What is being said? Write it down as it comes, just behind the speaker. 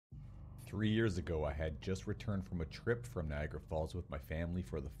3 years ago, I had just returned from a trip from Niagara Falls with my family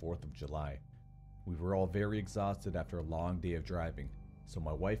for the 4th of July. We were all very exhausted after a long day of driving, so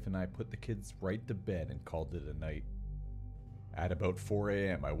my wife and I put the kids right to bed and called it a night. At about 4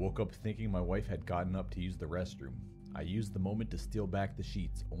 a.m., I woke up thinking my wife had gotten up to use the restroom. I used the moment to steal back the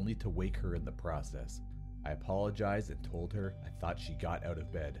sheets, only to wake her in the process. I apologized and told her I thought she got out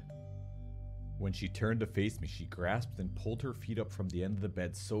of bed. When she turned to face me, she grasped and pulled her feet up from the end of the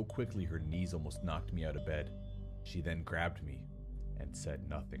bed so quickly her knees almost knocked me out of bed. She then grabbed me and said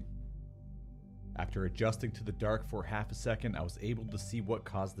nothing. After adjusting to the dark for half a second, I was able to see what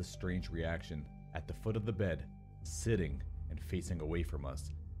caused this strange reaction. At the foot of the bed, sitting and facing away from us,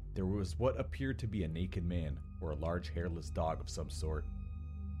 there was what appeared to be a naked man or a large hairless dog of some sort.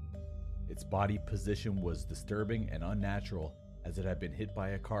 Its body position was disturbing and unnatural, as it had been hit by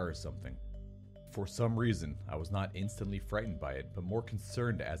a car or something. For some reason, I was not instantly frightened by it, but more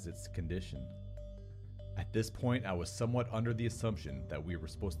concerned as its condition. At this point, I was somewhat under the assumption that we were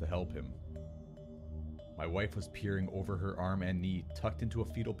supposed to help him. My wife was peering over her arm and knee, tucked into a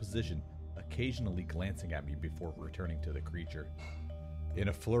fetal position, occasionally glancing at me before returning to the creature. In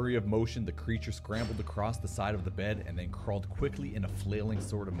a flurry of motion, the creature scrambled across the side of the bed and then crawled quickly in a flailing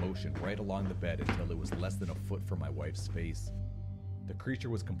sort of motion right along the bed until it was less than a foot from my wife's face. The creature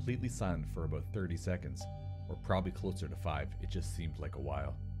was completely silent for about 30 seconds, or probably closer to 5, it just seemed like a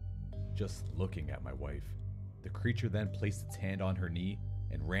while. Just looking at my wife. The creature then placed its hand on her knee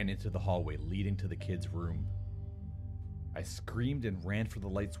and ran into the hallway leading to the kid's room. I screamed and ran for the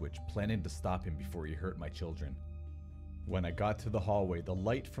light switch, planning to stop him before he hurt my children. When I got to the hallway, the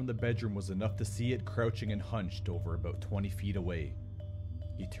light from the bedroom was enough to see it crouching and hunched over about 20 feet away.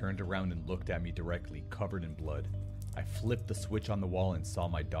 He turned around and looked at me directly, covered in blood. I flipped the switch on the wall and saw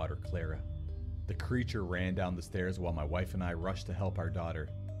my daughter, Clara. The creature ran down the stairs while my wife and I rushed to help our daughter.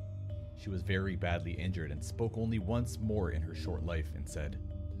 She was very badly injured and spoke only once more in her short life and said,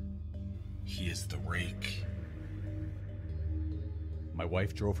 "He is the rake." My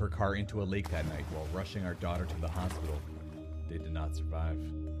wife drove her car into a lake that night while rushing our daughter to the hospital. They did not survive.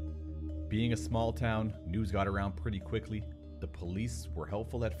 Being a small town, news got around pretty quickly. The police were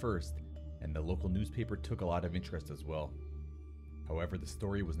helpful at first, and the local newspaper took a lot of interest as well. However, the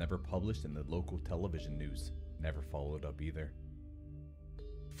story was never published and the local television news never followed up either.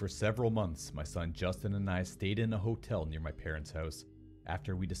 For several months, my son Justin and I stayed in a hotel near my parents' house.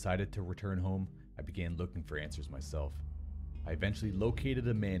 After we decided to return home, I began looking for answers myself. I eventually located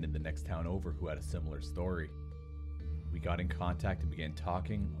a man in the next town over who had a similar story. We got in contact and began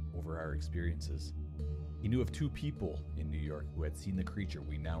talking over our experiences. He knew of 2 people in New York who had seen the creature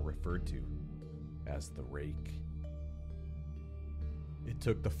we now referred to as the Rake. It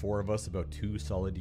took the 4 of us about 2 solid